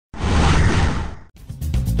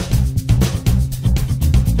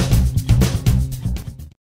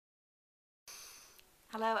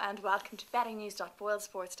Hello and welcome to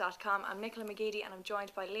bettingnews.boylesports.com. I'm Nicola McGeady and I'm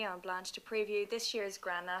joined by Leon Blanche to preview this year's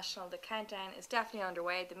Grand National. The countdown is definitely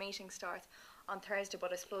underway. The meeting starts on Thursday,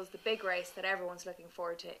 but I suppose the big race that everyone's looking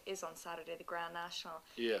forward to is on Saturday, the Grand National.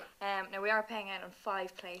 Yeah. Now we are paying out on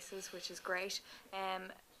 5 places, which is great.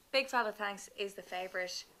 Big Fella Thanks is the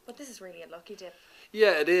favourite, but this is really a lucky dip.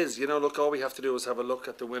 Yeah, it is. You know, look, all we have to do is have a look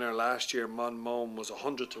at the winner last year. Mon Mome was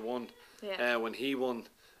 100 to 1 when he won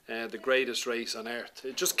the greatest race on earth.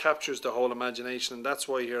 It just captures the whole imagination, and that's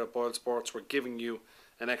why here at Boyle Sports we're giving you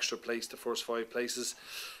an extra place, the first 5 places.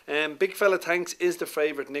 Big Fella Thanks is the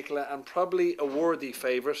favourite, Nicola, and probably a worthy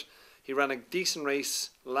favourite. He ran a decent race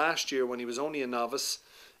last year when he was only a novice.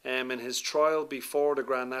 In his trial before the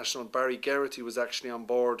Grand National, Barry Geraghty was actually on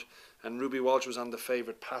board and Ruby Walsh was on the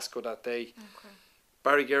favourite Pasco that day. Okay.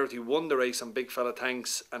 Barry Geraghty won the race on Big Fella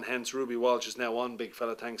Thanks, and hence Ruby Walsh is now on Big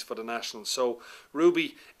Fella Thanks for the National. So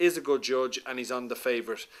Ruby is a good judge and he's on the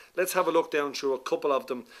favourite. Let's have a look down through a couple of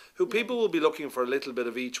them who people will be looking for a little bit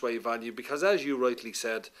of each way value, because as you rightly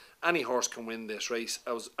said, any horse can win this race.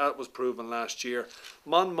 That was proven last year.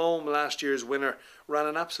 Mon Mome, last year's winner, ran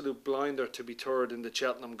an absolute blinder to be third in the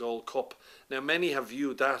Cheltenham Gold Cup. Now many have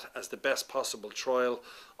viewed that as the best possible trial.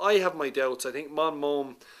 I have my doubts. I think Mon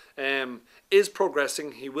Mome is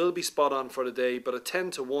progressing. He will be spot on for the day, but at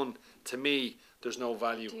 10 to 1 to me there's no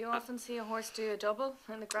value. Do you often see a horse do a double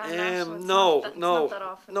in the Grand National?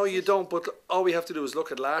 No, you don't. But all we have to do is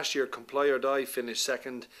look at last year. Comply or Die finished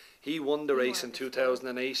second. He won the race in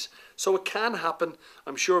 2008, so it can happen.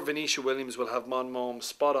 I'm sure Venetia Williams will have Mon Mome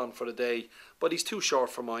spot on for the day, but he's too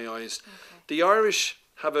short for my eyes. Okay. The Irish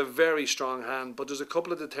have a very strong hand, but there's a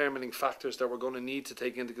couple of determining factors that we're going to need to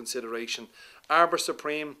take into consideration. Arbor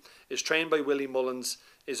Supreme is trained by Willie Mullins,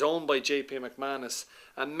 is owned by JP McManus,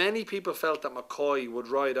 and many people felt that McCoy would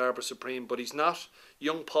ride Arbor Supreme, but he's not.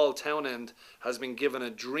 Young Paul Townend has been given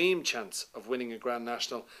a dream chance of winning a Grand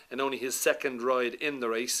National in only his second ride in the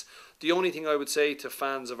race. The only thing I would say to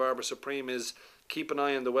fans of Arbor Supreme is keep an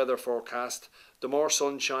eye on the weather forecast. The more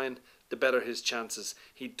sunshine, the better his chances.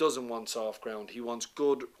 He doesn't want soft ground. He wants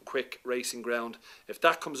good, quick racing ground. If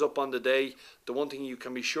that comes up on the day, the one thing you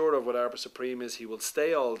can be sure of with Arbor Supreme is he will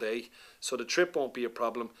stay all day, so the trip won't be a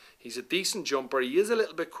problem. He's a decent jumper. He is a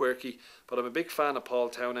little bit quirky, but I'm a big fan of Paul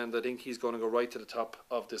Townend. I think he's going to go right to the top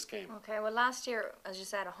of this game. Okay, well last year, as you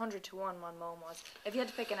said, 100 to 1 Mon Mome was. If you had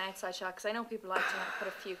to pick an outside shot, because I know people like to put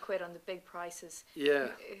a few quid on the big prices. Yeah.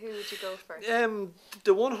 Who would you go for?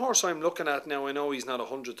 The one horse I'm looking at now, I know he's not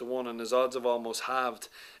 100 to 1 and his odds have almost halved,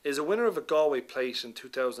 is a winner of a Galway plate in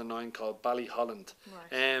 2009 called Ballyholland.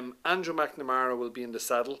 Right. Andrew McNamara will be in the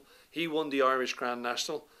saddle. He won the Irish Grand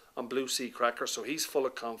National on Blue Sea Cracker, so he's full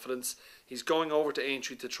of confidence. He's going over to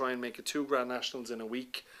Aintree to try and make it 2 Grand Nationals in a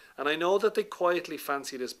week, and I know that they quietly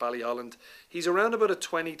fancy this Ballyholland. He's around about a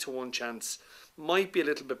 20 to 1 chance, might be a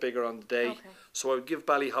little bit bigger on the day, so I would give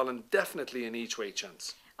Ballyholland definitely an each way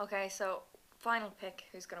chance. Okay, so final pick,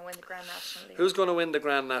 who's going to win the Grand National League? Who's going to win the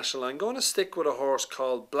Grand National? I'm going to stick with a horse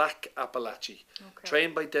called Black Appalachie,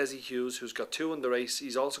 trained by Desi Hughes, who's got 2 in the race.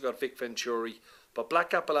 He's also got Vic Venturi, but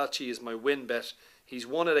Black Appalachie is my win bet. He's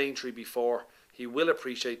won at Aintree before. He will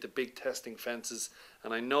appreciate the big testing fences,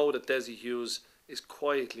 and I know that Desi Hughes is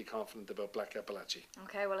quietly confident about Black Appalachie.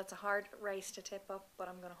 Okay, well it's a hard race to tip up, but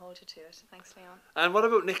I'm going to hold you to it. Thanks, Leon. And what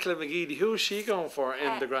about Nicola McGeady? Who is she going for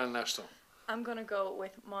in the Grand National? I'm going to go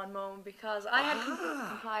with Mon Mome because I had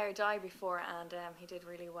Comply or Die before and he did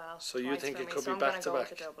really well. So you think it could be back to back? I'm going to go with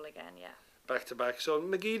the double again, yeah. Back to back. So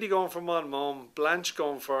McGeady going for Mon Mome, Blanche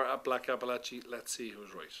going for a Black Appalachie. Let's see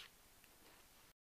who's right.